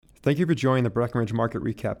Thank you for joining the Breckenridge Market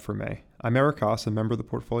Recap for May. I'm Eric Haas, a member of the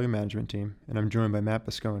Portfolio Management Team, and I'm joined by Matt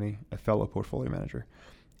Bisconi, a fellow Portfolio Manager.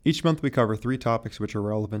 Each month we cover 3 topics which are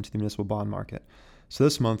relevant to the municipal bond market. So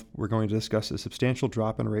this month we're going to discuss a substantial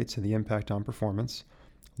drop in rates and the impact on performance,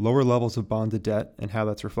 lower levels of bonded debt and how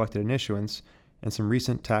that's reflected in issuance, and some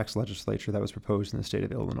recent tax legislation that was proposed in the state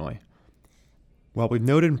of Illinois. While we've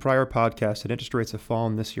noted in prior podcasts that interest rates have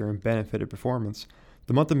fallen this year and benefited performance,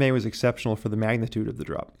 the month of May was exceptional for the magnitude of the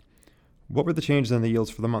drop. What were the changes in the yields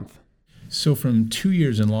for the month? So from 2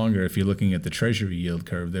 years and longer, if you're looking at the Treasury yield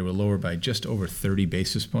curve, they were lower by just over 30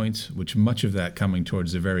 basis points, which much of that coming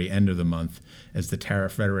towards the very end of the month as the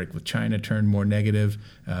tariff rhetoric with China turned more negative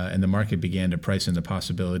and the market began to price in the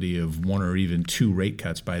possibility of 1 or even 2 rate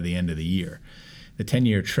cuts by the end of the year. The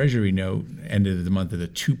 10-year Treasury note ended the month at a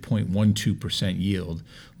 2.12% yield,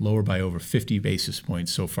 lower by over 50 basis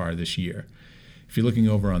points so far this year. If you're looking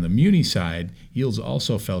over on the muni side, yields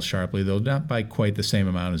also fell sharply, though not by quite the same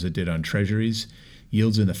amount as it did on treasuries.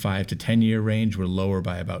 Yields in the 5 to 10-year range were lower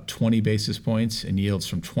by about 20 basis points, and yields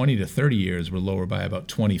from 20 to 30 years were lower by about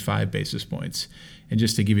 25 basis points. And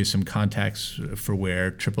just to give you some context for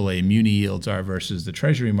where AAA muni yields are versus the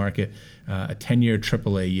treasury market, a 10-year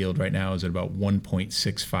AAA yield right now is at about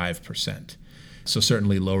 1.65%. So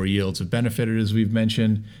certainly lower yields have benefited, as we've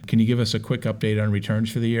mentioned. Can you give us a quick update on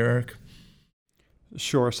returns for the year, Eric?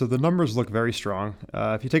 Sure. So the numbers look very strong.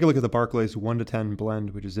 If you take a look at the Barclays 1 to 10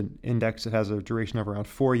 blend, which is an index that has a duration of around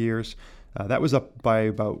 4 years, that was up by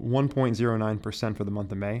about 1.09% for the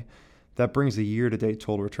month of May. That brings the year-to-date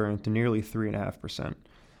total return to nearly 3.5%.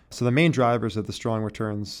 So the main drivers of the strong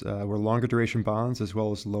returns were longer duration bonds as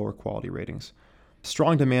well as lower quality ratings.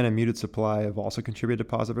 Strong demand and muted supply have also contributed to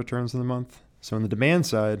positive returns in the month. So on the demand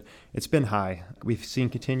side, it's been high. We've seen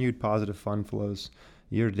continued positive fund flows.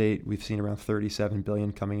 Year to date, we've seen around $37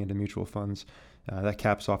 billion coming into mutual funds. That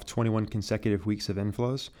caps off 21 consecutive weeks of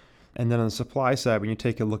inflows. And then on the supply side, when you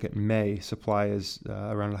take a look at May, supply is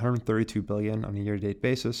around $132 billion on a year-to-date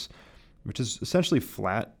basis, which is essentially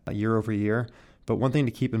flat year over year. But one thing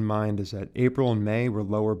to keep in mind is that April and May were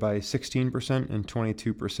lower by 16% and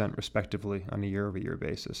 22% respectively on a year-over-year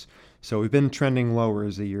basis. So we've been trending lower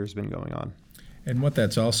as the year's been going on. And what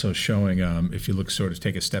that's also showing, if you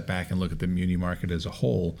take a step back and look at the muni market as a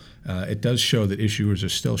whole, it does show that issuers are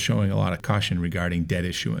still showing a lot of caution regarding debt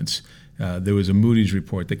issuance. There was a Moody's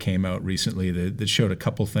report that came out recently that showed a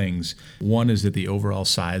couple things. One is that the overall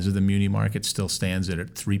size of the muni market still stands at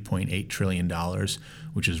 $3.8 trillion,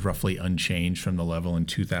 which is roughly unchanged from the level in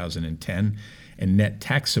 2010. And net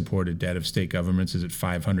tax-supported debt of state governments is at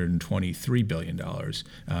 $523 billion,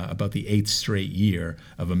 about the 8th straight year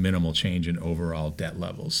of a minimal change in overall debt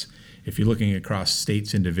levels. If you're looking across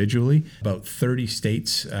states individually, about 30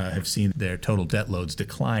 states have seen their total debt loads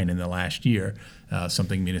decline in the last year,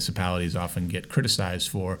 something municipalities often get criticized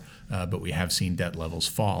for, but we have seen debt levels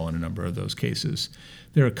fall in a number of those cases.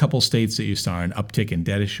 There are a couple states that you saw an uptick in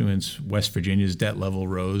debt issuance. West Virginia's debt level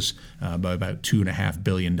rose by about $2.5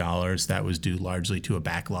 billion. That was due largely to a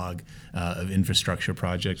backlog of infrastructure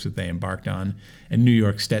projects that they embarked on. And New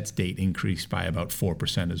York State's debt increased by about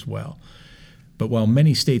 4% as well. But while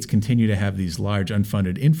many states continue to have these large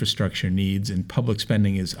unfunded infrastructure needs and public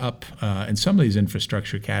spending is up in some of these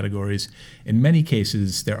infrastructure categories, in many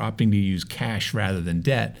cases they're opting to use cash rather than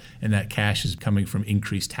debt, and that cash is coming from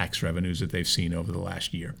increased tax revenues that they've seen over the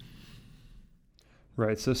last year.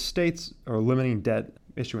 Right, so states are limiting debt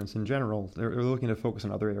issuance in general. They're looking to focus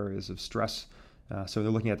on other areas of stress. So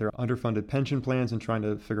they're looking at their underfunded pension plans and trying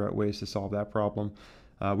to figure out ways to solve that problem.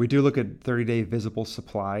 We do look at 30-day visible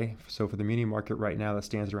supply. So for the muni market right now, that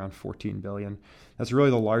stands around 14 billion. That's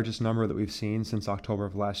really the largest number that we've seen since October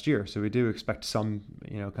of last year. So we do expect some,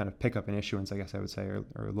 kind of pickup in issuance, I guess I would say, or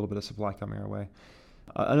a little bit of supply coming our way.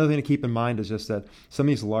 Another thing to keep in mind is just that some of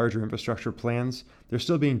these larger infrastructure plans, they're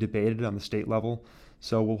still being debated on the state level.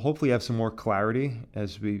 So we'll hopefully have some more clarity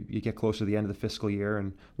as you get closer to the end of the fiscal year.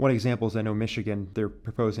 And one example is I know Michigan, they're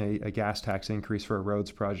proposing a gas tax increase for a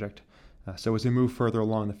roads project. So as we move further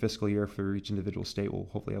along the fiscal year for each individual state, we'll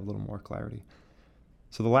hopefully have a little more clarity.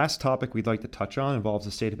 So the last topic we'd like to touch on involves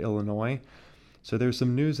the state of Illinois. So there's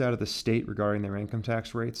some news out of the state regarding their income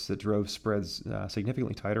tax rates that drove spreads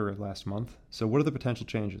significantly tighter last month. So what are the potential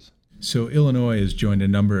changes? So Illinois has joined a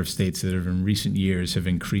number of states that have in recent years have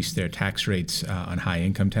increased their tax rates on high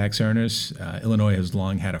income tax earners. Illinois has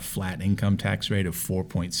long had a flat income tax rate of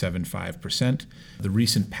 4.75%. The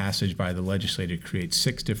recent passage by the legislature creates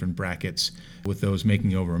 6 different brackets, with those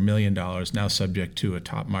making over $1 million now subject to a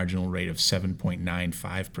top marginal rate of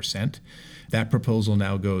 7.95%. That proposal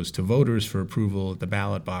now goes to voters for approval at the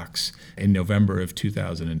ballot box in November of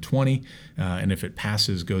 2020, and if it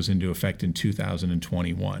passes, goes into effect in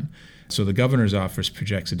 2021. So the governor's office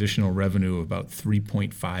projects additional revenue of about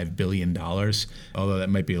 $3.5 billion, although that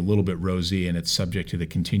might be a little bit rosy, and it's subject to the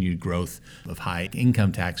continued growth of high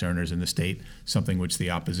income tax earners in the state, something which the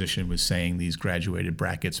opposition was saying these graduated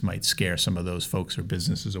brackets might scare some of those folks or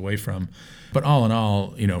businesses away from. But all in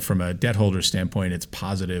all, from a debt holder standpoint, it's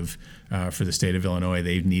positive for the state of Illinois.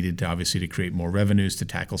 They've needed to obviously create more revenues to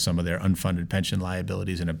tackle some of their unfunded pension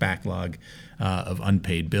liabilities and a backlog of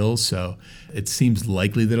unpaid bills. So it seems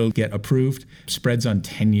likely that it'll get approved. Spreads on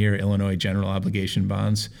 10-year Illinois general obligation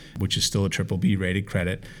bonds, which is still a BBB rated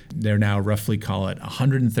credit, they're now roughly, call it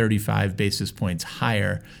 135 basis points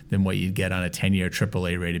higher than what you'd get on a 10-year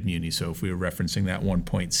AAA rated muni. So if we were referencing that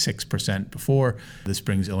 1.6% before, this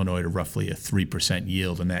brings Illinois to roughly a 3%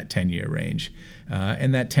 yield in that 10-year range.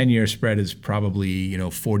 And that 10-year spread is probably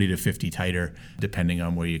 40 to 50 tighter, depending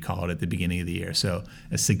on where you call it at the beginning of the year. So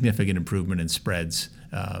a significant improvement in spreads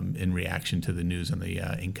in reaction to the news on the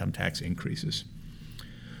income tax increases.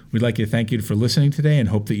 We'd like to thank you for listening today and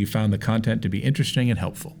hope that you found the content to be interesting and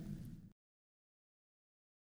helpful.